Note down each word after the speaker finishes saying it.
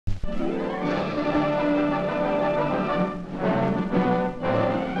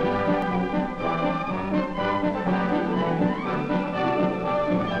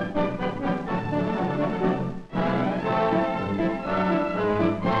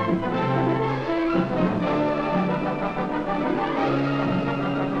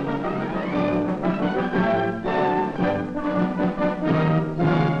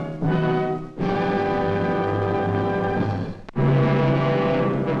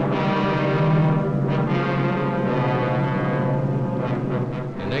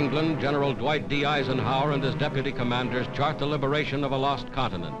General Dwight D. Eisenhower and his deputy commanders chart the liberation of a lost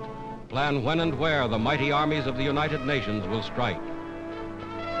continent, plan when and where the mighty armies of the United Nations will strike.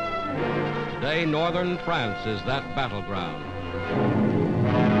 Today, northern France is that battleground.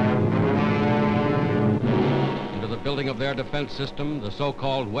 Into the building of their defense system, the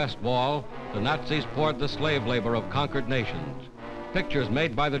so-called West Wall, the Nazis poured the slave labor of conquered nations. Pictures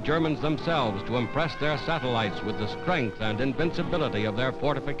made by the Germans themselves to impress their satellites with the strength and invincibility of their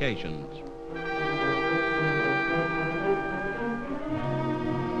fortifications.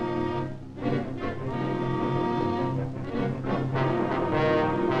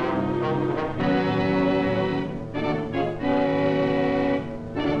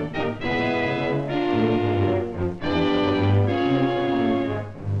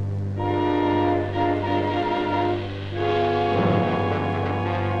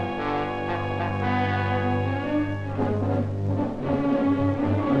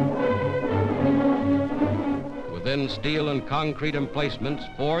 Within steel and concrete emplacements,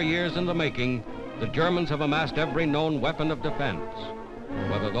 4 years in the making, the Germans have amassed every known weapon of defense.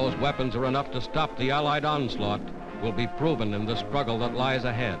 Whether those weapons are enough to stop the Allied onslaught will be proven in the struggle that lies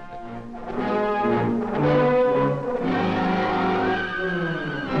ahead.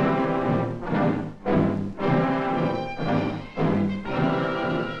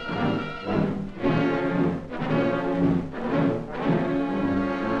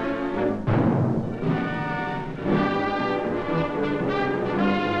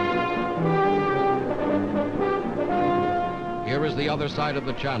 Here is the other side of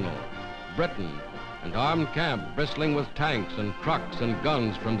the channel, Britain, an armed camp bristling with tanks and trucks and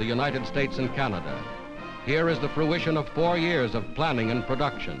guns from the United States and Canada. Here is the fruition of 4 years of planning and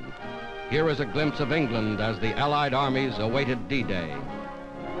production. Here is a glimpse of England as the Allied armies awaited D-Day.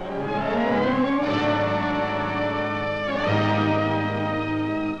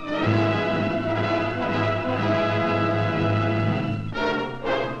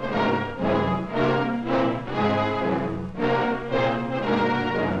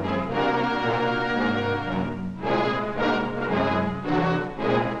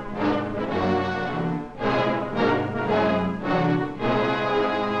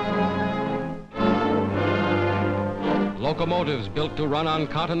 Locomotives built to run on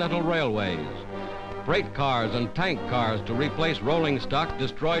continental railways, freight cars and tank cars to replace rolling stock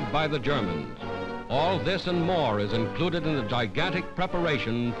destroyed by the Germans. All this and more is included in the gigantic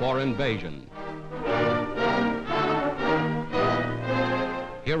preparation for invasion.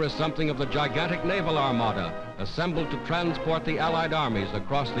 Here is something of the gigantic naval armada assembled to transport the Allied armies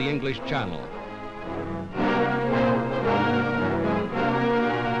across the English Channel.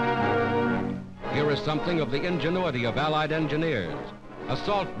 Here is something of the ingenuity of Allied engineers.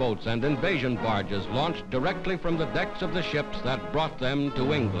 Assault boats and invasion barges launched directly from the decks of the ships that brought them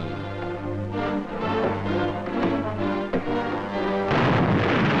to England.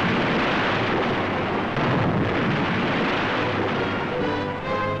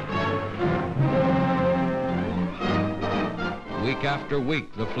 Week after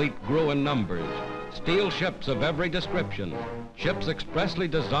week, the fleet grew in numbers. Steel ships of every description, ships expressly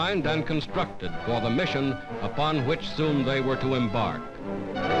designed and constructed for the mission upon which soon they were to embark.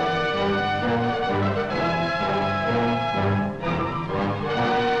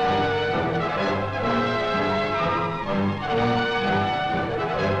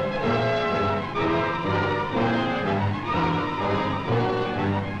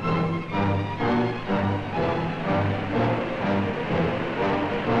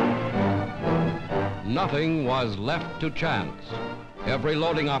 Nothing was left to chance. Every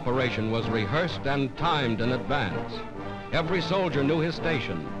loading operation was rehearsed and timed in advance. Every soldier knew his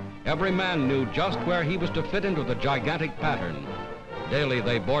station. Every man knew just where he was to fit into the gigantic pattern. Daily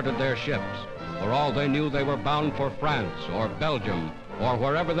they boarded their ships. For all they knew, they were bound for France or Belgium or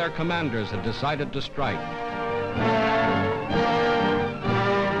wherever their commanders had decided to strike.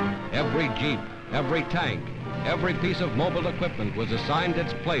 Every jeep, every tank, every piece of mobile equipment was assigned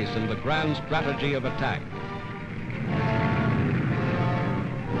its place in the grand strategy of attack.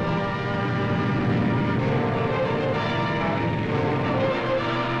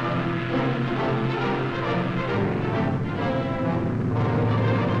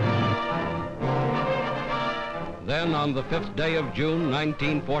 Then on the 5th day of June,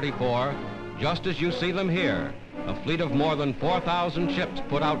 1944, just as you see them here, a fleet of more than 4,000 ships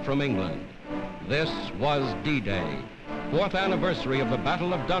put out from England. This was D-Day, 4th anniversary of the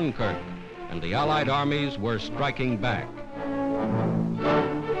Battle of Dunkirk, and the Allied armies were striking back.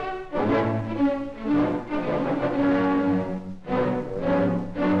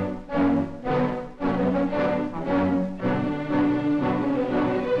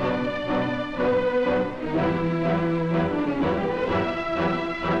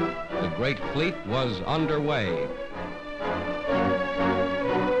 The great fleet was underway.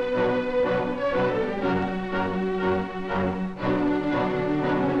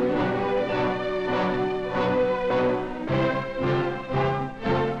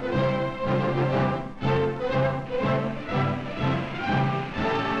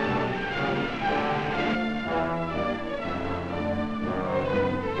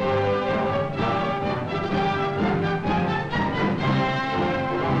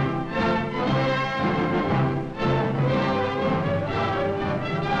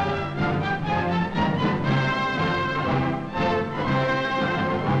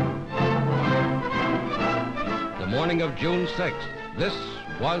 Morning of June 6th, this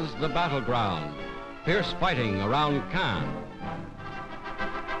was the battleground. Fierce fighting around Caen.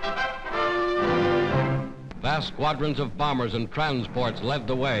 Vast squadrons of bombers and transports led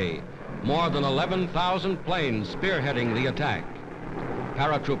the way. More than 11,000 planes spearheading the attack.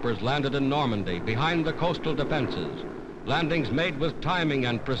 Paratroopers landed in Normandy behind the coastal defenses. Landings made with timing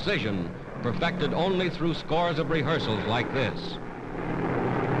and precision, perfected only through scores of rehearsals like this.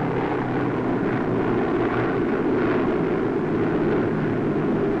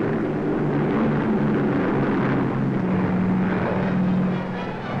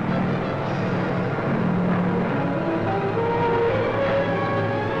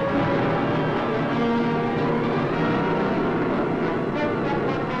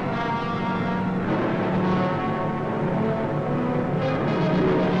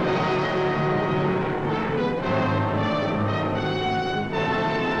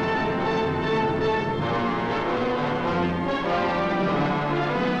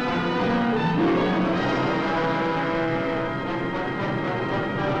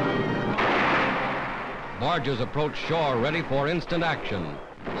 Barges approach shore ready for instant action.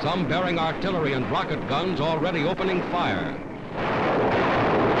 Some bearing artillery and rocket guns already opening fire.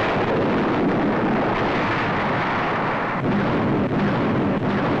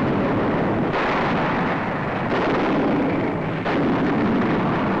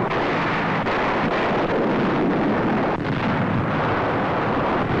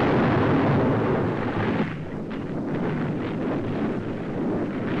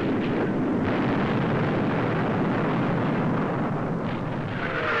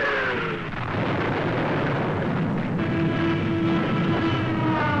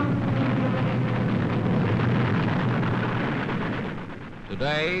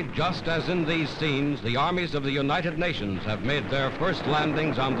 Today, just as in these scenes, the armies of the United Nations have made their first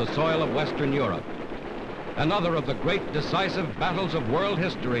landings on the soil of Western Europe. Another of the great decisive battles of world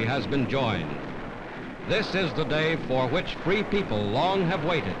history has been joined. This is the day for which free people long have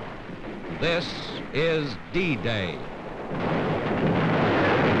waited. This is D-Day.